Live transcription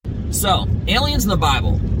So, aliens in the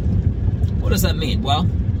Bible. What does that mean? Well,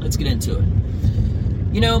 let's get into it.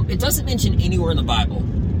 It doesn't mention anywhere in the Bible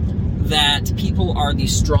that people are the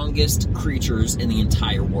strongest creatures in the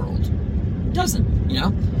entire world. It doesn't,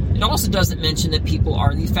 It also doesn't mention that people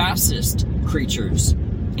are the fastest creatures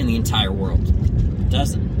in the entire world. It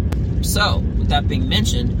doesn't. So, with that being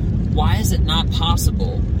mentioned, why is it not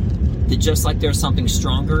possible that just like there's something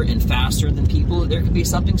stronger and faster than people, there could be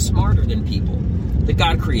something smarter than people that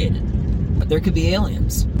God created? But there could be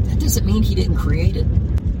aliens. That doesn't mean he didn't create it.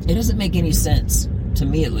 It doesn't make any sense, to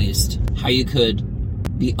me at least, how you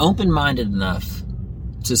could be open-minded enough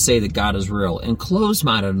to say that God is real and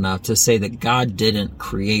closed-minded enough to say that God didn't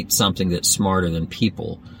create something that's smarter than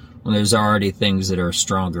people when there's already things that are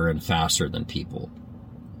stronger and faster than people.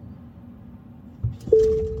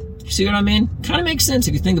 See what I mean? Kind of makes sense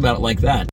if you think about it like that.